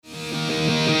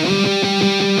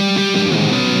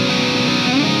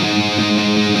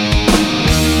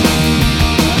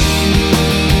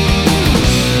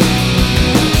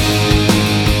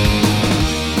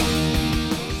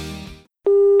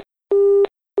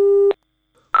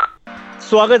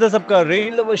स्वागत है सबका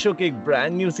रेन लवर शो के एक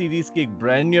ब्रांड न्यू सीरीज के एक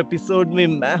ब्रांड न्यू एपिसोड में।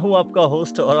 मैं हूं आपका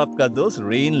होस्ट और आपका दोस्त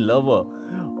रेन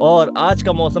लवर। और आज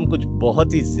का मौसम कुछ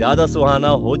बहुत ही ज्यादा सुहाना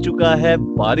हो चुका है।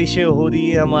 बारिशें हो रही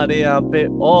है हमारे यहाँ पे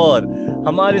और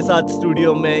हमारे साथ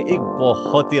स्टूडियो में एक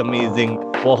बहुत ही अमेजिंग,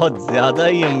 बहुत ज्यादा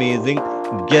ही अमेजिंग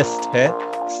गेस्ट है।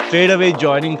 Straight away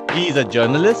joining, he is a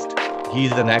journalist, he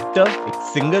is an actor, एक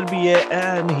सिंगर भी है,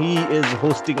 and he is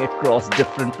hosting across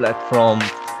different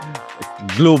platforms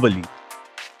globally.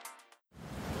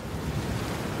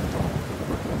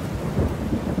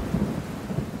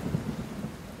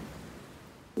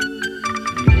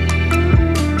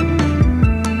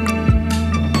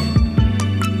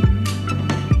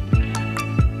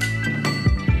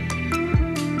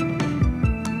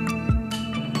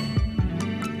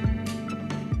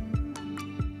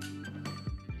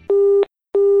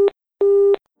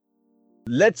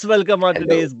 Let's welcome our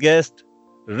today's guest,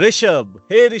 Rishabh.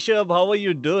 Hey Rishabh, how are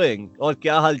you doing? और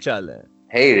क्या हाल चाल है?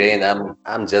 Hey Rain,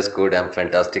 I'm just good. I'm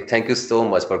fantastic. Thank you so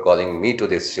much for calling me to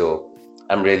this show.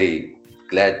 I'm really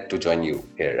glad to join you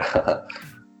here.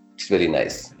 It's really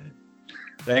nice.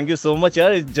 Thank you so much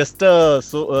यार. It's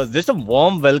just a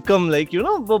warm welcome, like you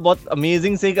know, वो बहुत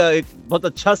amazing से एक बहुत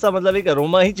अच्छा सा मतलब एक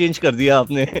अरोमा ही चेंज कर दिया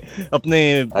आपने अपने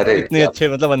इतने अच्छे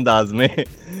मतलब अंदाज में.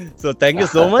 So thank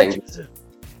you so much.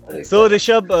 So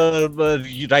Rishabh,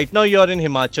 right now you're in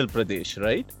Himachal Pradesh,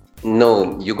 right? No,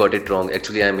 you got it wrong.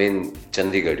 Actually, I'm in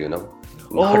Chandigarh, you know,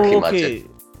 not Himachal. Okay.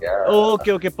 Yeah.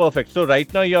 Okay, perfect. So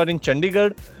right now you're in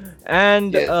Chandigarh,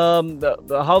 and yes.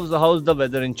 How's the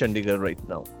weather in Chandigarh right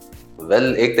now? Well,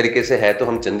 एक तरीके से है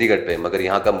तो हम चंडीगढ़ पे, मगर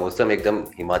यहाँ का मौसम एकदम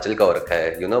हिमाचल का हो रखा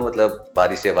है, you know, मतलब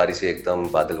बारिशें एकदम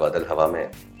बादल हवा में,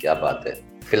 क्या बात है।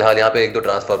 फिलहाल यहाँ पे एक दो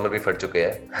ट्रांसफार्मर भी फट चुके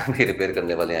हैं, अभी रिपेयर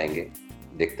करने वाले आएंगे,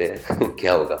 देखते हैं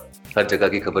क्या होगा। हर जगह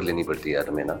की खबर लेनी पड़ती है यार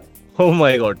हमें ना। Oh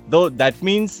my God, though that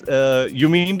means you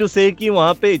mean to say कि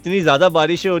वहाँ पे इतनी ज्यादा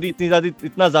बारिशें हो रही,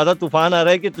 इतना ज्यादा तूफान आ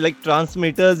रहा है कि लाइक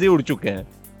ट्रांसमीटर्स ही उड़ चुके हैं।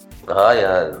 हाँ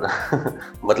यार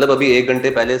मतलब अभी 1 घंटे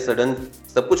पहले सडन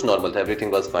सब कुछ नॉर्मल था,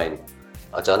 एवरीथिंग वाज फाइन।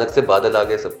 अचानक से बादल आ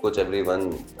गए, सब कुछ, everyone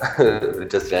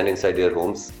just ran inside their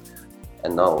homes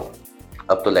and now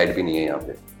अब तो लाइट भी नहीं है यहाँ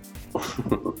पे।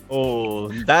 Oh,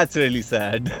 that's really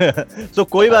sad. So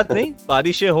कोई बात नहीं,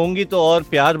 बारिशें होंगी तो और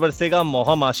प्यार बरसेगा,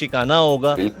 मोहम आशिकाना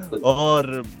होगा।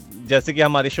 और जैसे कि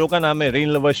हमारे शो का नाम है rain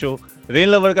lover show, rain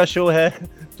lover का शो है,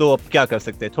 तो अब क्या कर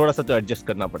सकते हैं, थोड़ा सा तो एडजस्ट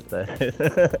करना पड़ता है।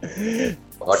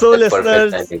 So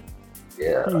listeners,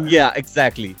 yeah,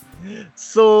 exactly.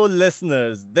 So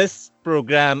listeners, this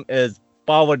program is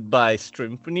powered by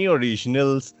Symphony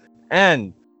Originals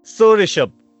and so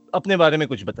Rishabh, अपने बारे में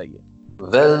कुछ बताइए।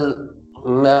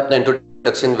 मैं अपना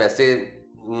इंट्रोडक्शन वैसे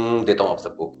देता हूँ आप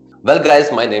सबको। Well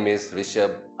guys, my name is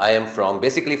Rishabh. I am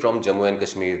basically from Jammu and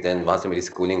Kashmir. Then वहाँ से मेरी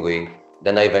स्कूलिंग हुई.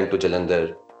 Then I went to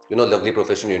Jalandhar, you know, lovely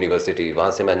professional university.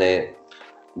 वहाँ से मैंने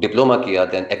डिप्लोमा किया,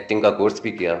 then एक्टिंग का कोर्स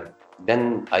भी किया. Then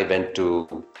I went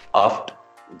to AFT.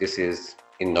 This is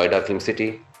in Noida Film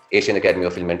City, Asian Academy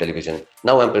of Film and Television.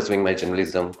 Now I'm pursuing my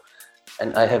journalism,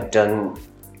 and I have done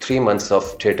 3 months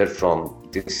of theatre from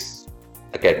this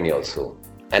academy also,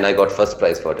 and I got first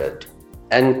prize for that.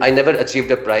 And I never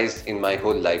achieved a prize in my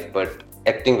whole life, but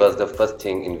acting was the first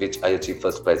thing in which I achieved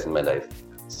first prize in my life.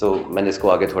 So मैंने इसको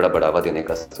आगे थोड़ा बढ़ावा देने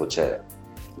का सोचा है.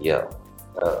 Yeah.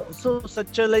 So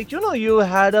such a, like, you know, you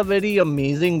had a very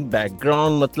amazing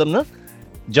background, मतलब ना,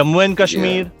 Jammu and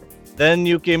Kashmir. Yeah. Then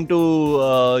you came to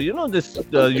you know this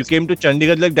you came to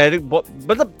Chandigarh, like direct,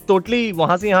 मतलब totally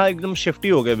वहाँ से यहाँ एकदम shift ही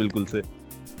हो गए बिल्कुल से।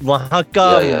 वहाँ का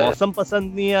मौसम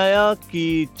पसंद नहीं आया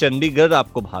कि चंडीगढ़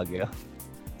आपको भाग गया?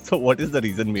 So what is the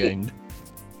reason behind?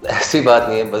 ऐसी बात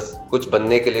नहीं है, बस कुछ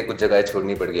बनने के लिए कुछ जगह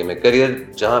छोड़नी पड़ गई। मैं करियर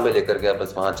जहाँ मैं लेकर गया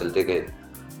बस वहाँ चलते गए।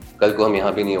 कल को हम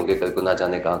यहाँ भी नहीं होंगे, कल को ना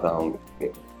जाने कहाँ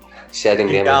होंगे, शायद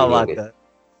इंडिया में नहीं होंगे।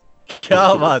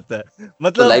 क्या बात है,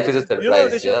 मतलब लाइफ इज अ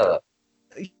सरप्राइज।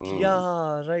 या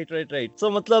राइट।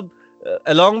 So मतलब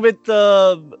along with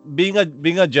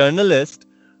being a journalist,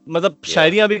 मतलब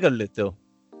शायरियाँ भी कर लेते हो?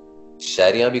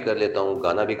 शायरियाँ भी कर लेता हूँ,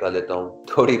 गाना भी गा लेता हूँ,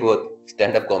 थोड़ी बहुत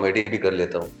स्टैंड अप कॉमेडी भी कर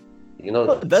लेता हूँ, you know,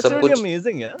 सब कुछ।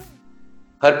 अमेजिंग है।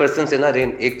 हर पर्सन से ना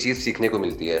रेन एक चीज सीखने को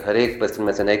मिलती है, हर एक पर्सन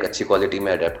में से ना एक अच्छी क्वालिटी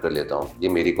में अडेप्ट कर लेता हूँ। ये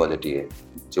मेरी क्वालिटी है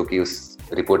जो कि उस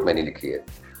रिपोर्ट मैंने लिखी है।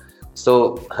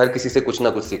 सो हर किसी से कुछ ना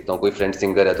कुछ सीखता हूँ। कोई फ्रेंड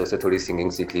सिंगर है तो उससे थोड़ी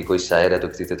सिंगिंग सीख ली, कोई शायर है तो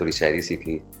किसी से थोड़ी शायरी सीख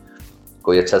ली,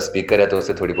 कोई अच्छा स्पीकर है तो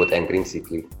उससे थोड़ी बहुत एंकरिंग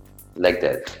सीख ली, लाइक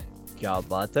दैट। क्या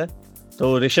बात है।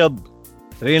 तो Rishabh,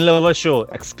 rain lover show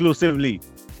exclusively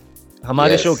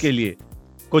हमारे शो के लिए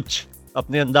कुछ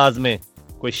अपने अंदाज में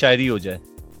कोई शायरी हो जाए।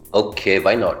 Okay,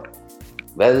 why not.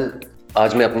 वेल,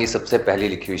 आज मैं अपनी सबसे पहली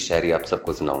लिखी हुई शायरी आप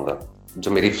सबको सुनाऊंगा,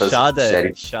 जो मेरी फर्स्ट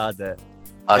शायरी। शाद है।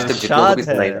 आज तक जितनों को भी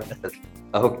सुनाई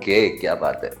ओके, क्या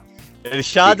बात है।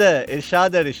 इरशाद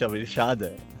है ऋषभ, इरशाद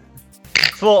है।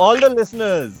 For all the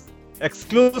listeners,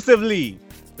 exclusively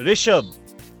Rishabh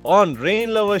on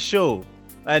Rain Lover Show,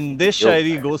 and this Yo.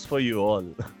 Shayari goes for you all.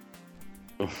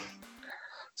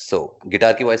 So,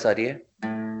 guitar की वॉइस आ रही है?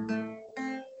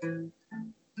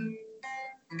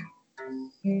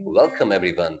 Welcome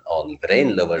everyone on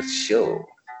Rain Lover Show.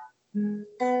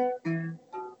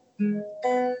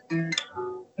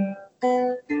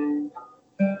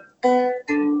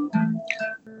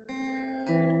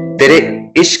 तेरे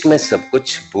इश्क में सब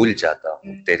कुछ भूल जाता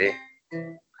हूँ, तेरे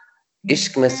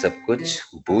इश्क में सब कुछ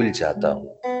भूल जाता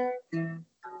हूँ।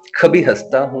 कभी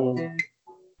हंसता हूँ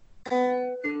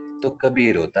तो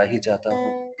कभी रोता ही जाता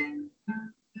हूँ।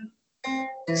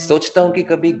 सोचता हूँ कि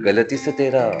कभी गलती से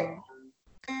तेरा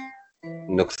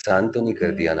नुकसान तो नहीं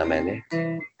कर दिया ना मैंने,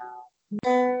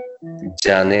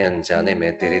 जाने अनजाने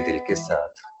में तेरे दिल के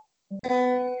साथ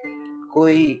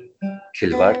कोई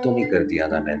खिलवाड़ तो नहीं कर दिया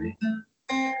ना मैंने।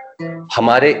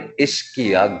 हमारे इश्क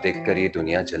की आग देखकर ये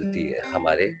दुनिया जलती है,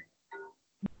 हमारे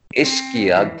इश्क की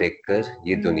आग देखकर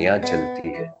ये दुनिया जलती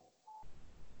है।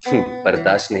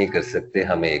 बर्दाश्त नहीं कर सकते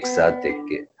हमें एक साथ देख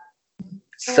के,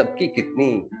 सबकी कितनी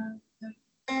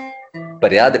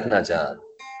फरियाद अपना जान,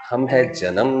 हम है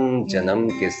जन्म जन्म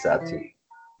के साथी।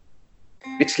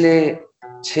 पिछले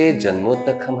 6 जन्मों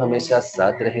तक हम हमेशा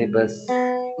साथ रहे, बस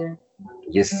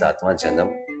ये 7वां जन्म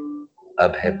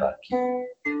अब है बाकी।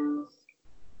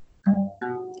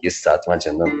 ये 7वां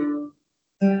जन्म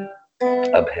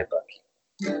अब है बाकी।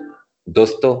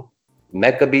 दोस्तों,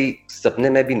 मैं कभी सपने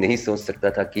में भी नहीं सोच सकता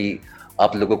था कि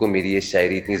आप लोगों को मेरी ये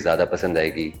शायरी इतनी ज्यादा पसंद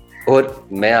आएगी, और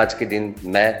मैं आज के दिन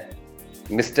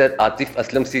मिस्टर आतिफ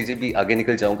असलम से भी आगे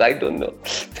निकल जाऊंगा। I don't know,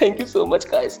 thank you so much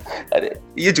guys. अरे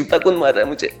ये जूता कौन मार रहा है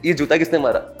मुझे, ये जूता किसने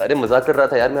मारा? अरे मजाक कर रहा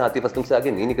था यार, मैं आतिफ असलम से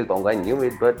आगे नहीं निकल पाऊंगा। I knew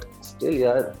it, but still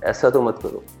यार ऐसा तो मत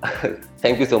करो।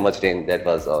 Thank you so much Rain, that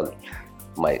was all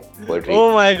my poetry.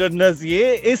 Oh my goodness,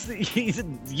 ये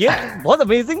बहुत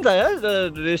अमेजिंग था यार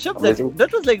Rishabh.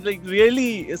 That was like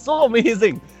really so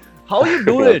amazing. How you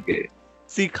do it? Okay.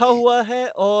 सीखा हुआ है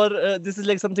और this is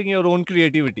like something your own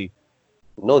creativity.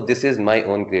 No, this is my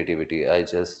own creativity. I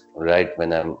just write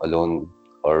when I'm alone,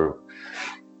 or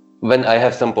when I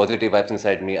have some positive vibes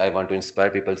inside me. I want to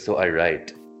inspire people, so I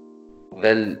write.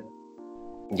 Well,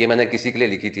 ये मैंने किसी के लिए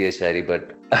लिखी थी ये शायरी, but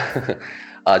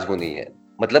आज वो नहीं है।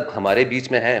 मतलब हमारे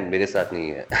बीच में है, मेरे साथ नहीं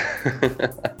है।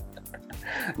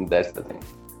 That's the thing.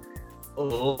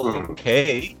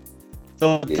 Okay.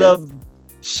 तो मतलब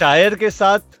शायर के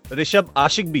साथ ऋषभ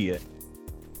आशिक भी है।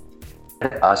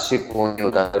 आशिक कौन नहीं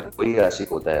होता, कोई आशिक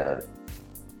होता है यार।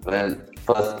 वेल,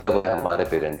 फर्स्ट तो है हमारे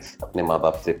पेरेंट्स, अपने माँ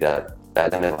बाप से प्यार,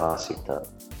 पहले मैं वहाँ आशिक था।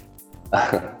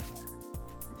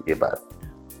 ये बात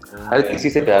हर किसी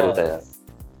से प्यार होता है यार।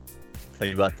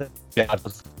 सही बात है, प्यार तो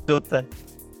सबसे होता है।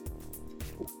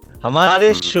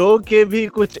 हमारे शो के भी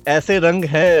कुछ ऐसे रंग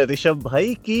हैं ऋषभ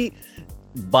भाई की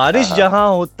बारिश जहां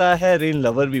होता है रेन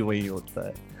लवर भी वही होता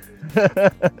है।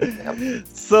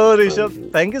 So Rishabh,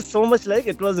 thank you so much. Like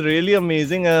it was really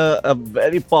amazing, a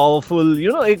very powerful,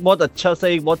 एक बहुत अच्छा सा,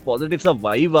 एक बहुत positive सा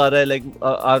vibe आ रहा है. Like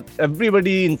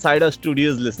everybody inside our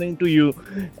studio is listening to you,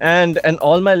 and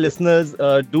all my listeners,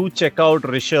 do check out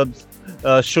Rishabh's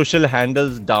social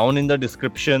handles down in the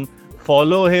description.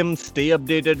 Follow him, stay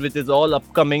updated with his all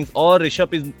upcomings. Or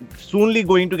Rishabh is soonly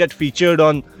going to get featured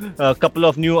on a couple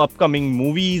of new upcoming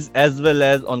movies, as well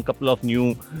as on couple of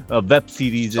new web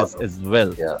series as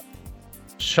well. Yeah.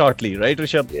 Shortly, right,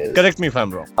 Rishabh? Yes. Correct me if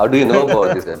I'm wrong. How do you know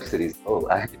about this web series? Oh,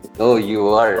 I know you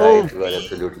are right. You are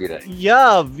absolutely right.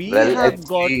 Yeah, we have actually,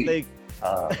 got like.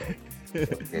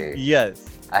 Okay. Yes.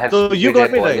 I have so you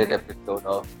got me right. Episode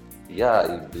of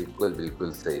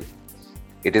bilkul sahi.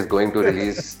 It is going to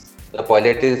release. The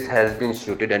pilot has been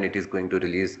shooted and it is going to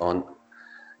release on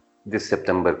this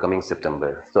September, coming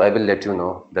September. So I will let you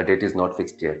know. The date is not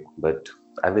fixed yet, but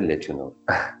I will let you know.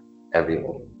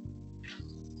 Everyone.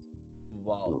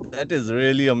 Wow, that is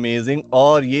really amazing.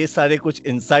 और ये सारे कुछ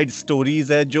inside stories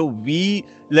है जो we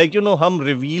like हम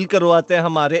reveal करवाते हैं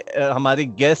हमारे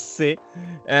guests से.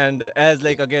 And as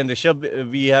like again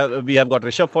Rishabh, we have got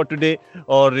Rishabh for today.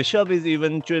 और Rishabh is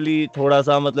eventually थोड़ा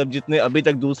सा मतलब जितने अभी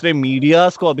तक दूसरे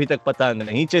मीडियाज को अभी तक पता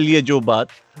नहीं चली है जो बात,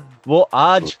 वो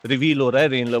आज रिवील हो रहा है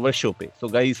रेन लवर शो पे. So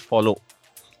guys, follow.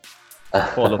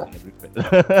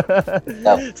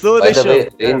 So by the way,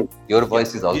 Rain, your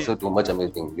voice is also too much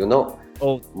amazing.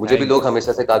 मुझे भी लोग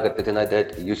हमेशा से कहा करते थे ना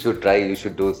that you should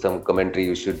do some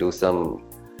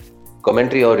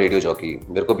commentary और रेडियो जॉकी.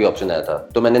 मेरे को भी ऑप्शन आया था,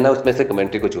 तो मैंने ना उसमें से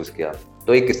कमेंट्री को चूज किया.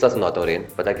 तो एक किस्सा सुनाता हूँ रेन.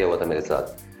 पता क्या हुआ था मेरे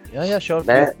साथ? या श्योर,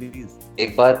 मैं प्लीज।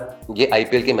 एक बार ये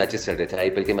आईपीएल के मैचेस चल रहे थे,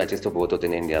 आईपीएल के मैचेस तो बहुत होते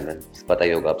हैं इंडिया में, पता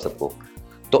ही होगा आप सबको।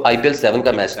 तो आईपीएल 7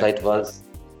 का मैच था, it was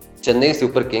Chennai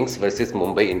Super Kings versus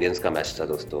Mumbai Indians का मैच था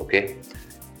दोस्तों, okay.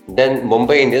 Then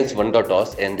Mumbai Indians won the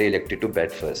toss and they elected to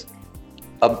bat first.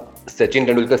 अब सचिन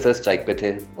तेंदुलकर सर स्ट्राइक पे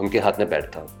थे, उनके हाथ में बैट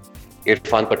था।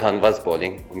 इरफान पठान वाज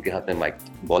बॉलिंग, उनके हाथ में माइक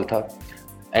बॉल था,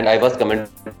 एंड आई वाज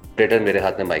कमेंटेटर, मेरे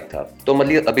हाथ में माइक था। तो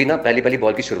मतलब अभी ना पहली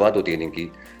बॉल की शुरुआत होती है इनिंग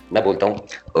की, मैं बोलता हूँ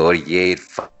और ये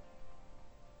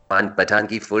इरफान पठान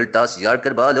की फुल टॉस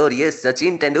यॉर्कर बॉल और ये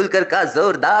सचिन तेंदुलकर का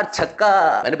जोरदार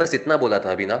छक्का। मैंने बस इतना बोला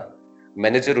था, अभी ना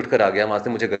मैनेजर उठकर आ गया वहां से,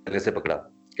 मुझे गले से पकड़ा,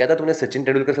 कहता तुमने सचिन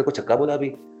तेंदुलकर सर को छक्का बोला अभी?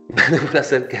 मैंने बोला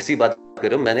सर कैसी बात कर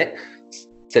रहे हो, मैंने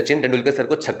सचिन तेंदुलकर सर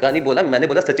को छक्का नहीं बोला, मैंने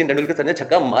बोला सचिन तेंदुलकर सर ने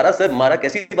छक्का मारा। सर मारा,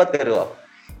 कैसी बात कर रहे हो आप?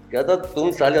 कहता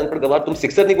तुम साले अनपढ़ गवार, तुम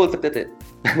सिक्सर नहीं बोल सकते थे?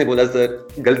 मैंने बोला सर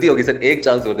गलती होगी सर, एक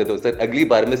चांस और दे दो सर, अगली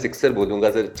बार में सिक्सर बोलूंगा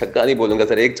सर, छक्का नहीं बोलूंगा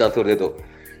सर, एक चांस और दे दो।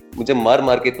 मुझे मार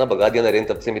मार के इतना भगा दिया नरेन,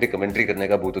 तब से मेरी कमेंट्री करने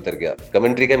का भूत उतर गया,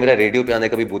 कमेंट्री का मेरा रेडियो पे आने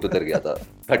का भी भूत उतर गया था,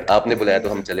 बट आपने बुलाया तो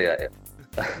हम चले आए।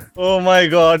 Oh my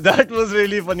God, that was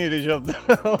really funny, Rishabh.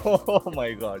 Oh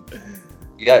my God.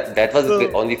 Yeah, that was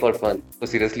only for fun. तो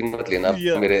सीरियसली मत लेना,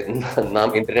 Yeah. मेरे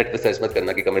नाम इंटरनेट पे सर्च मत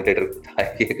करना कि कमेंटेटर था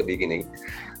ये कभी की नहीं।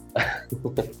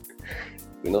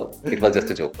 You know, it was just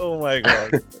a joke. Oh my God.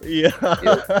 Yeah.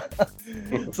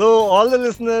 So all the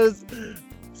listeners,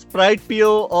 Sprite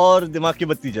पियो और दिमाग की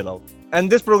बत्ती जलाओ. And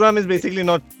this program is basically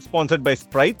not sponsored by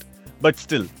Sprite, but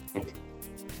still.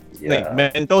 नहीं,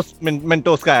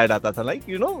 मेंटोस का ऐड आता था, like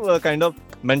you know kind of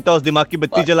Mentos दिमाग की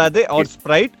बत्ती जला दे, और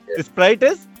स्प्राइट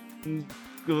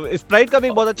का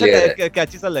भी बहुत अच्छा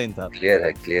कैची सा लाइन था।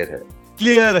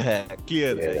 क्लियर है,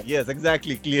 यस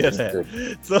एग्जैक्टली, क्लियर है।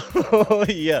 सो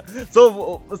या,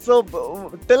 so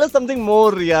tell us something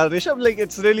more यार Rishabh, like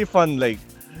it's really fun, like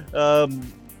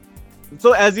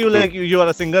so as you like you are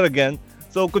a singer again,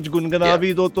 सो कुछ गुनगुना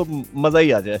भी दो तो मजा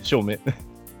ही आ जाए शो में।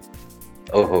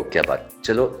 ओहो क्या बात,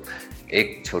 चलो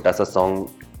एक छोटा सा सॉन्ग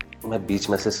मैं बीच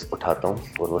में से उठाता हूँ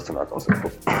और वो सुनाता हूँ सबको।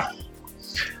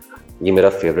 ये मेरा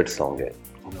फेवरेट सॉन्ग है,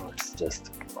 इट्स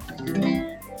जस्ट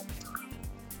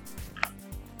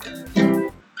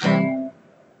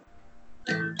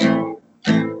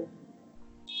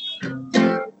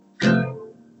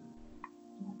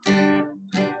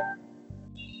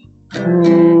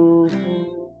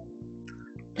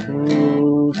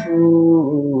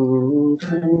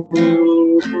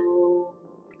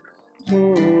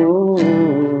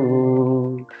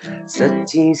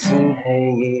सच्ची सी है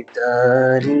ये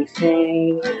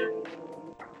तारीफें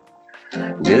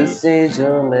दिल से जो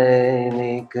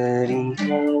मैंने करी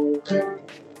है,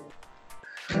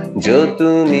 जो तू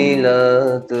मिला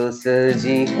तो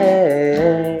सजी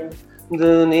है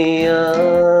दुनिया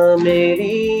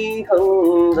मेरी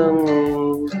हमदम।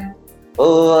 ओ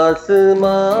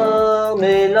आसमां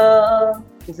मिला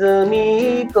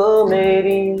ज़मीं को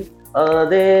मेरी,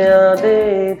 आधे आधे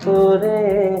पूरे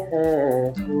हैं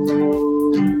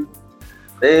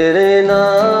तेरे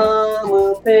नाम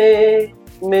पे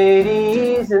मेरी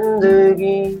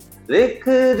जिंदगी लिख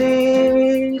दी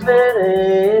मेरे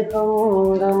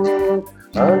हमदम।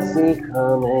 सीखा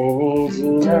मैंने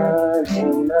जीना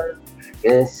जीना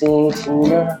कैसे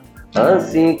जीना,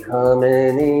 सीखा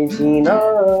मैंने जीना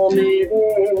मेरे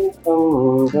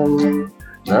हमदम।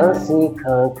 ना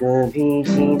सीखा कभी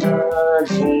जीना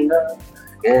जीना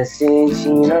कैसे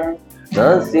जीना, ना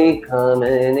सीखा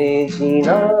मैंने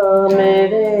जीना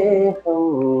मेरे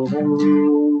हमदम।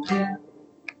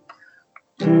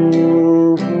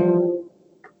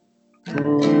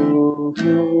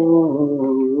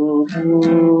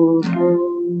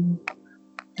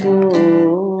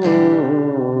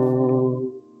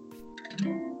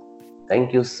 Thank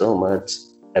you so much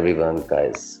everyone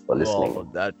guys for listening. Wow,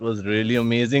 that was really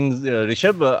amazing,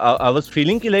 Rishabh. I was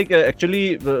feeling कि like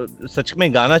actually सच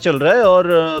में गाना चल रहा है और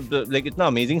like इतना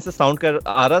amazing सा sound कर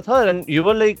आ रहा था, and you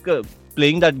were like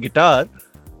playing that guitar.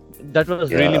 That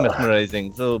was really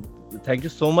mesmerizing. So thank you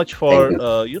so much for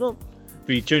you know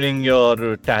featuring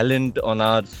your talent on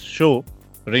our show,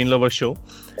 Rain Lover Show.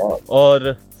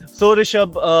 और so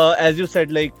Rishabh, as you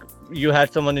said, like you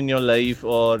had someone in your life,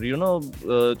 or you know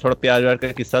थोड़ा प्यार व्यार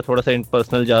का किस्सा, थोड़ा सा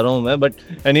personal जा रहा हूँ मैं, but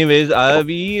anyways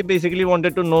we basically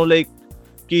wanted to know like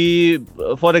कि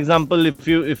for example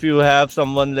if you have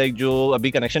someone like जो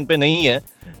अभी connection पे नहीं है,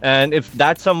 and if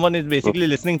that someone is basically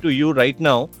listening to you right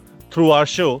now through our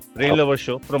show, Rain Lover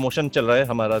Show, promotion चल रहा है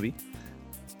हमारा भी,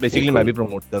 basically मैं भी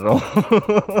promote कर रहा हूँ।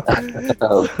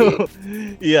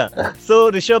 Yeah,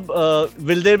 so Rishabh,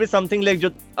 will there be something like जो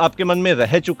आपके मन में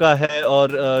रह चुका है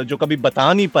और जो कभी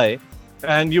बता नहीं पाए,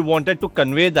 and you wanted to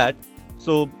convey that,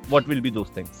 so what will be those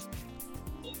things?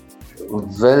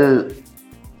 Well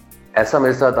ऐसा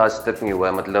मेरे साथ आज तक नहीं हुआ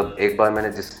है। मतलब एक बार मैंने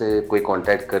जिससे कोई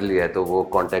कांटेक्ट कर लिया है तो वो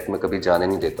कांटेक्ट में कभी जाने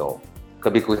नहीं देता हूँ।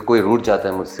 कभी कोई रूठ जाता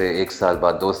है मुझसे 1 साल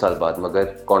बाद 2 साल बाद, मगर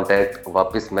कांटेक्ट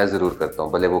वापस मैं ज़रूर करता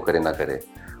हूँ, भले वो करे ना करे।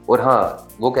 और हाँ,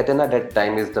 वो कहते हैं ना, that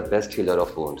time is the best healer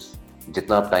of wounds.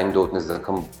 जितना आप टाइम दो उतने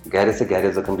जख्म, गहरे से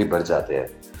गहरे जख्म भी बढ़ जाते हैं।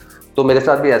 तो मेरे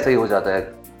साथ भी ऐसा ही हो जाता है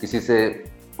किसी से।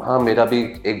 हाँ, मेरा भी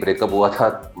एक ब्रेकअप हुआ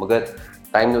था, मगर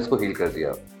टाइम ने उसको हील कर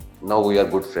दिया। Now we are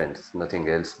good friends, nothing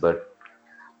else. But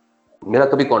मेरा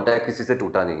कभी कांटेक्ट किसी से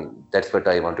टूटा नहीं। That's what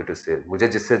I wanted to से। मुझे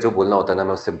जिससे जो बोलना होता है ना,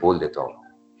 मैं उससे बोल देता हूँ।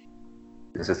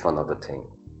 This is one of the thing.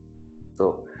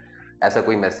 तो ऐसा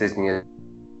कोई मैसेज नहीं है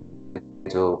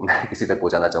जो मैं किसी तक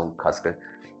पहुंचाना चाहूँ खासकर।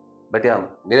 बट या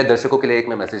मेरे दर्शकों के लिए एक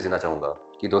मैं मैसेज देना चाहूंगा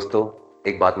कि दोस्तों,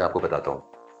 एक बात मैं आपको बताता हूँ।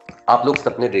 आप लोग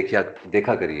सपने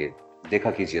देखा करिए,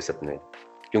 देखा कीजिए सपने,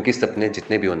 क्योंकि सपने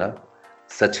जितने भी हो ना,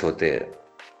 सच होते हैं।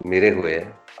 मेरे हुए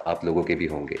हैं, आप लोगों के भी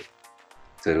होंगे,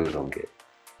 जरूर होंगे।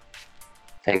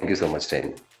 Thank you so much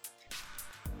time.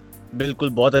 बिल्कुल,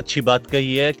 बहुत अच्छी बात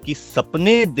कही है कि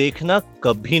सपने देखना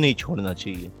कभी नहीं छोड़ना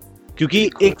चाहिए, क्योंकि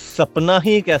एक सपना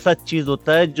ही एक ऐसा चीज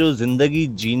होता है जो जिंदगी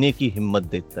जीने की हिम्मत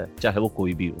देता है, चाहे वो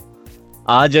कोई भी हो।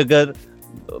 आज अगर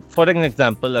फॉर एन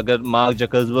एग्जाम्पल, अगर मार्क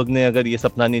जकरबर्ग ने अगर ये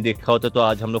सपना नहीं देखा होता तो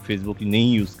आज हम लोग फेसबुक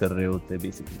नहीं यूज कर रहे होते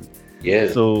बेसिकली।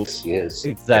 सो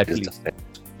एग्जैक्टली,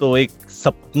 तो एक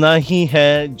सपना ही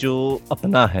है जो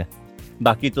अपना है,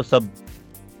 बाकी तो सब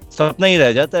सपना ही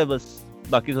रह जाता है बस,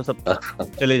 बाकी तो सब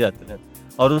चले जाते हैं।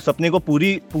 और उस सपने को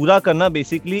पूरा करना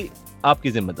बेसिकली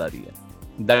आपकी जिम्मेदारी है।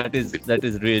 That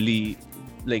is really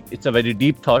like it's a very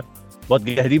deep thought, बहुत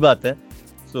गहरी बात है।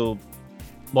 सो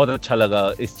बहुत अच्छा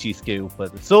लगा इस चीज के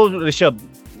ऊपर। सो ऋषभ,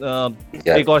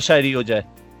 एक और शायरी हो जाए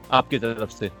आपकी तरफ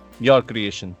से, योर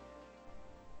क्रिएशन।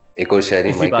 एक और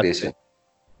शायरी, माय क्रिएशन,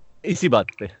 इसी बात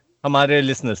पे हमारे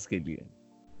लिसनर्स के लिए।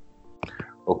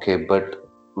 ओके, बट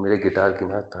मेरे गिटार की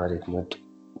ना तार एक मिनट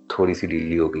थोड़ी सी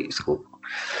ढीली हो गई इसको।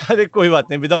 अरे कोई बात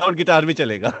नहीं, विदाउट गिटार भी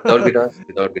चलेगा।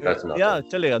 विदाउट गिटार सुना या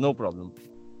चलेगा, नो प्रॉब्लम।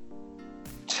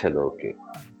 चलो ओके।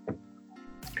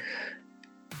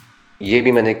 ये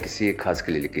भी मैंने किसी एक खास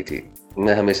के लिए लिखी थी।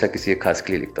 मैं हमेशा किसी एक खास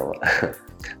के लिए लिखता हूँ।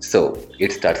 So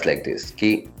it starts like this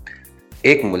कि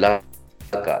एक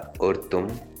मुलाकात और तुम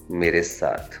मेरे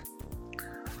साथ,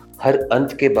 हर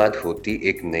अंत के बाद होती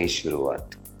एक नई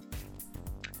शुरुआत।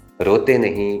 रोते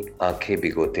नहीं, आंखें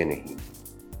भिगोते नहीं,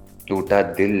 टूटा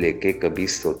दिल लेके कभी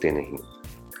सोते नहीं।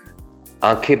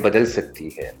 आंखें बदल सकती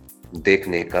है,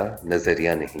 देखने का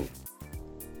नजरिया नहीं।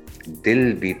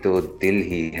 दिल भी तो दिल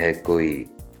ही है, कोई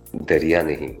दरिया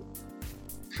नहीं।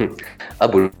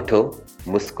 अब उठो,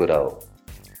 मुस्कुराओ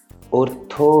और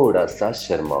थोड़ा सा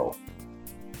शर्माओ।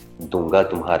 दूंगा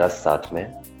तुम्हारा साथ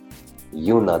में,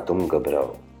 यूं ना तुम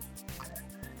घबराओ।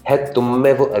 है तुम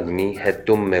में वो अग्नि, है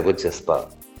तुम में वो जज्बा।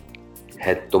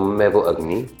 है तुम में वो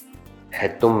अग्नि, है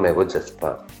तुम में वो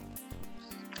जज्बा।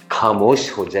 खामोश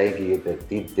हो जाएगी ये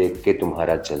धरती देख के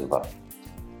तुम्हारा जलवा।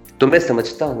 तुम्हें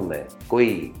समझता हूं मैं,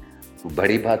 कोई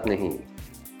बड़ी बात नहीं।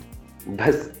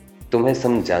 बस तुम्हें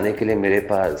समझाने के लिए मेरे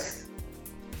पास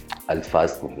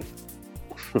अल्फाज नहीं।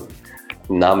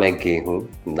 ना मैं गे हूं,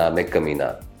 ना मैं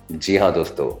कमीना। जी हाँ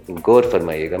दोस्तों, गौर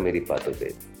फरमाइएगा मेरी बातों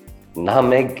पे। ना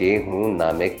मैं गे हूं,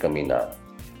 ना मैं कमीना।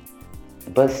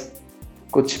 बस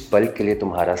कुछ पल के लिए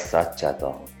तुम्हारा साथ चाहता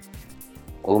हूं।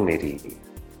 ओ मेरी,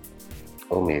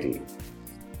 ओ मेरी।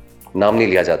 नाम नहीं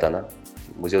लिया जाता ना,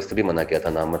 मुझे उससे भी मना किया था,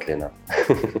 नाम मत लेना।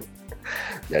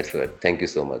 That's what. Thank you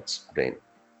so much, Brain.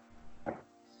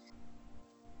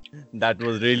 That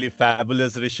was really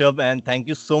fabulous, Rishabh, and thank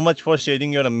you so much for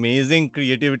sharing your amazing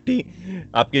creativity.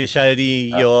 आपकी शायरी,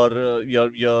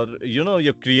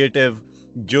 your creative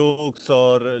jokes,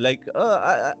 और like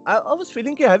I was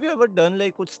feeling कि have you ever done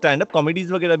like कुछ stand up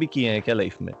comedies वगैरह भी किए हैं क्या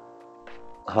life में?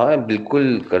 हाँ,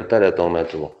 बिल्कुल करता रहता हूँ मैं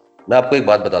तो। मैं आपको एक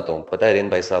बात बताता हूँ, पता है रेन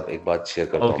भाई साहब, एक बात शेयर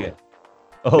करता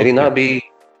हूँ। मेरी ना अभी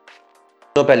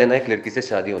तो पहले ना एक लड़की से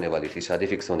शादी होने वाली थी, शादी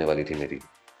फिक्स होने वाली थी मेरी।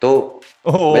 तो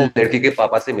मैं लड़की के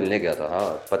पापा से मिलने गया था। हाँ,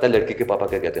 पता है लड़की के पापा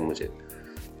क्या कहते हैं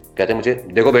मुझे,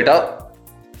 देखो बेटा,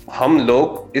 हम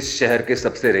लोग इस शहर के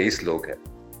सबसे रईस लोग हैं,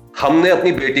 हमने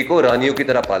अपनी बेटी को रानियों की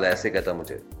तरह पाला, ऐसे कहता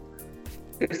मुझे।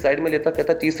 फिर साइड में लेता,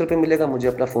 कहता 30 रुपए मिलेगा, मुझे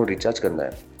अपना फोन रिचार्ज करना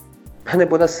है। मैंने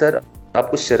बोला सर,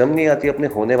 आपको शर्म नहीं आती, अपने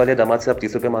होने वाले दामाद से आप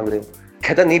 30 रुपए मांग रहे हो?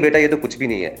 कहता नहीं बेटा, ये तो कुछ भी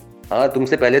नहीं है। हाँ,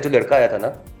 तुमसे पहले जो लड़का आया था ना,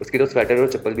 उसकी तो स्वेटर और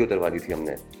चप्पल भी उतरवा दी थी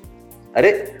हमने।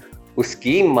 अरे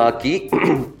उसकी माँ की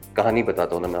कहानी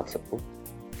बताता हूँ ना मैं आप सबको।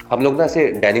 हम लोग ना ऐसे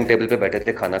डाइनिंग टेबल पे बैठे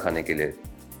थे खाना खाने के लिए,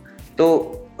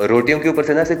 तो रोटियों के ऊपर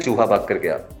से ना ऐसे चूहा भाग कर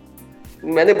गया।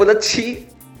 मैंने बोला छी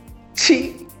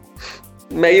छी,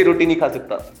 मैं ये रोटी नहीं खा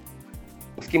सकता।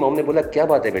 उसकी मॉम ने बोला क्या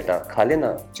बात है बेटा, खा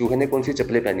लेना, चूहे ने कौन सी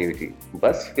चप्पलें पहनी हुई थी।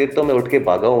 बस फिर तो मैं उठ के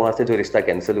भागा हूँ वहां से, जो रिश्ता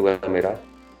कैंसिल हुआ है मेरा।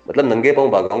 मतलब नंगे पाँव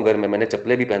भागा हूँ घर में, मैंने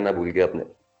चप्पलें भी पहनना भूल गया अपने।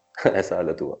 ऐसा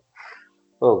हालत हुआ।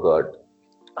 Oh God,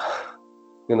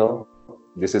 you know,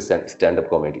 this is stand-up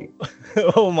comedy.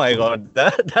 Oh my God,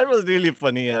 that was really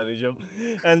funny, यार Rishabh,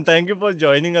 and thank you for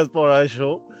joining us for our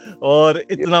show. और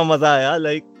इतना मजा आया,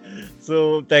 like, so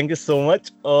thank you so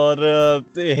much. और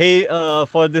hey,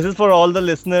 for this is for all the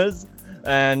listeners,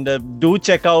 and do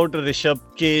check out Rishabh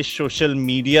के social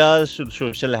media,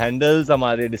 social handles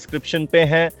हमारे description पे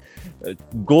हैं.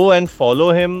 Go and follow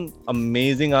him.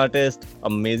 Amazing artist,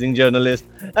 amazing journalist,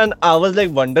 and I was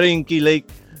like wondering कि like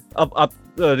अब आप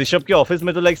ऋषभ के office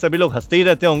में तो लाइक सभी लोग हंसते ही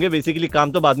रहते होंगे, बेसिकली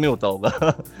काम तो बाद में होता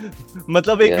होगा।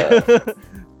 मतलब एक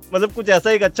मतलब कुछ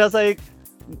ऐसा एक अच्छा सा एक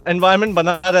एनवायरनमेंट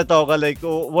बना रहता होगा, like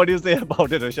what do you say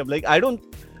about it Rishabh? Like I don't,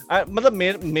 मतलब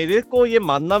मेरे को ये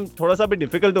मानना थोड़ा सा भी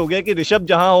डिफिकल्ट हो गया कि ऋषभ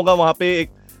जहां होगा वहां पे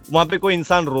कोई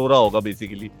इंसान रो रहा होगा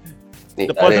basically.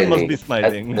 The person must be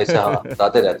smiling.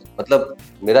 हंसाते रहते। मतलब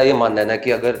मेरा ये मानना है ना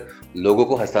कि अगर लोगों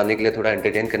को हंसाने के लिए, थोड़ा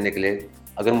एंटरटेन करने के लिए,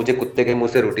 अगर मुझे कुत्ते के मुंह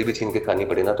से रोटी भी छीन के खानी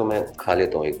पड़े ना, तो मैं खा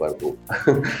लेता हूँ एक बार को।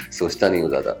 सोचता नहीं हूँ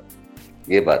ज्यादा,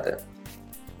 ये बात है।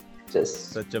 Just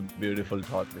such a beautiful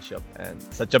thought, Rishabh, and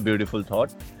such a beautiful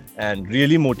thought, and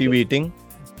really motivating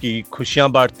कि खुशियां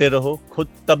बांटते रहो, खुद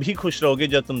तभी खुश रहोगे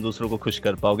जब तुम दूसरों को खुश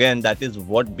कर पाओगे, and that is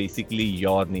what basically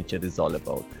your nature is all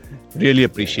about. Really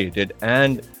appreciate it,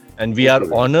 and we are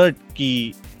honored कि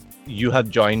you have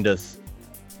joined us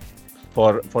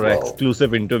for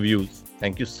exclusive interviews.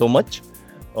 Thank you so much.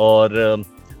 Or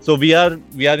so we are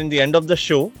in the end of the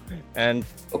show, and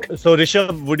so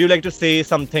Rishabh, would you like to say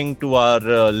something to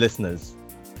our listeners?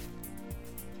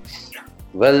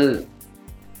 Well,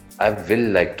 I will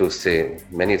like to say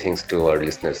many things to our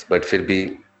listeners, but फिर भी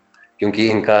क्योंकि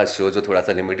इनका show जो थोड़ा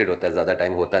सा limited होता है, ज्यादा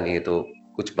टाइम होता नहीं है, तो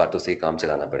कुछ बातों से ही काम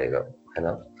चलाना पड़ेगा, है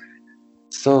ना?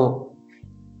 So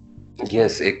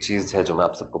yes, एक चीज है जो मैं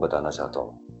आप सबको बताना चाहता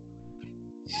हूँ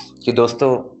कि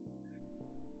दोस्तों,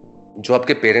 जो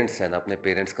आपके पेरेंट्स हैं ना, अपने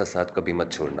पेरेंट्स का साथ कभी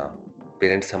मत छोड़ना।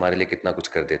 पेरेंट्स हमारे लिए कितना कुछ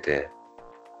कर देते हैं,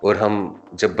 और हम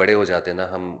जब बड़े हो जाते हैं ना,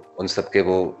 हम उन सब के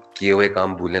वो किए हुए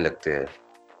काम भूलने लगते हैं।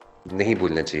 नहीं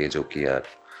भूलना चाहिए जो किया,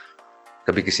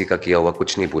 कभी किसी का किया हुआ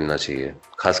कुछ नहीं भूलना चाहिए,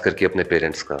 खास करके अपने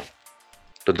पेरेंट्स का।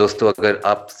 तो दोस्तों, अगर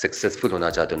आप सक्सेसफुल होना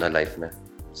चाहते हो ना लाइफ में,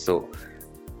 so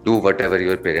do what ever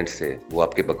your parents से, वो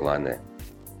आपके भगवान है।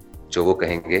 जो वो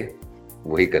कहेंगे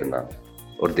वही करना,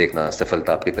 और देखना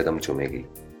सफलता आपके कदम चूमेगी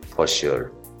फॉर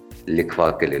श्योर। लिखवा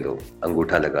के ले लो,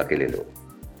 अंगूठा लगा के ले लो।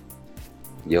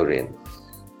 Your rain.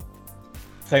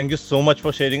 Thank you so much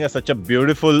for sharing such a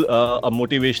beautiful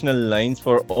motivational lines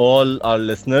for all our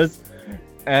listeners.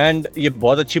 And ये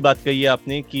बहुत अच्छी बात कही है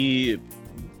आपने कि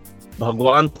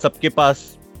भगवान सबके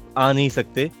पास आ नहीं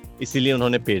सकते, इसीलिए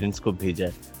उन्होंने पेरेंट्स को भेजा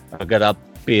है। अगर आप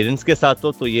पेरेंट्स के साथ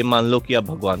हो तो ये मान लो कि आप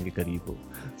भगवान के करीब हो।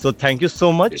 So thank you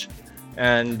so much,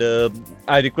 and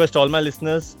I request all my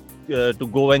listeners to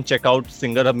go and check out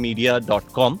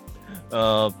singerhubmedia.com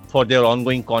for their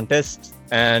ongoing contests,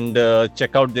 and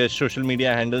check out their social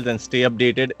media handles and stay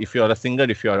updated. If you are a singer,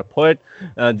 if you are a poet,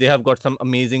 they have got some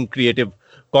amazing creative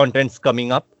contents coming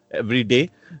up every day.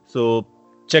 So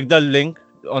check the link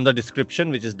on the description,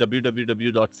 which is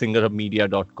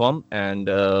www.singerhubmedia.com, and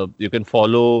you can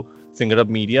follow Singerhub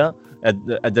Media at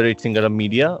the rate Singerhub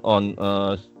Media on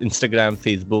Instagram,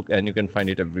 Facebook, and you can find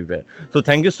it everywhere. So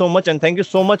thank you so much, and thank you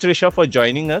so much, Rishabh, for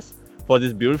joining us for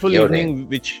this beautiful evening,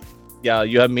 which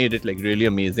you have made it like really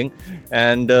amazing.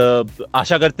 And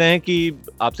आशा करते हैं कि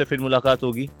आपसे फिर मुलाकात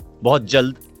होगी बहुत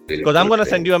जल्द, because I'm gonna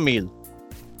send you a mail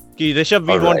कि Rishabh,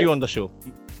 we want you on the show.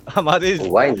 हमारे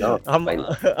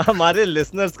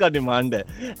listeners का demand है.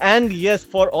 And yes,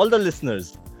 for all the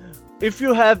listeners, if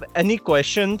you have any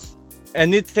questions,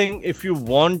 anything, if you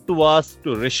want to ask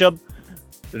to Rishabh,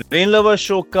 rain lover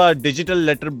show का digital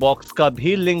letter box का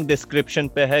भी link description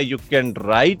पे है. You can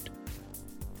write,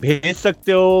 भेज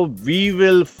सकते हो. We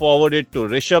will forward it to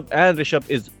Rishabh, and Rishabh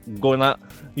is gonna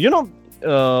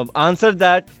answer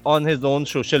that on his own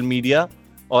social media,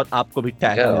 और आपको भी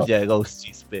टैग मिल जाएगा उस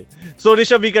चीज पे. सो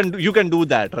Rishabh, you can do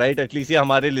that, right? At least ये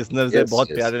हमारे लिसनर्स है, बहुत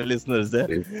प्यारे लिसनर्स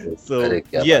है. So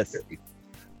yes,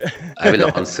 I will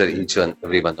answer each and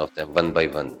every one of them one by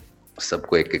one.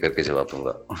 सबको एक एक करके जवाब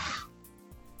दूंगा.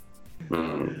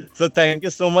 So thank you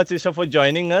so much, Rishabh, for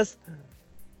joining us.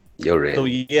 You're right. तो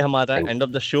ये हमारा end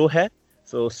of the show है.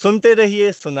 So सुनते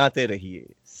रहिए, सुनाते रहिए.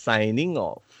 Signing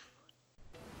off.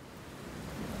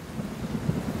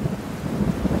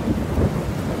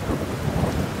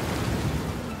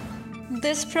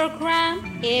 This program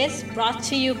is brought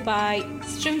to you by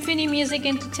Symphony Music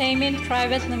Entertainment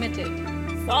Private Limited.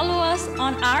 Follow us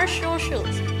on our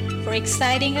socials for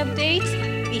exciting updates,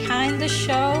 behind the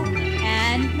show,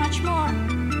 and much more.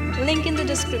 Link in the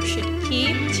description.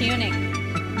 Keep tuning.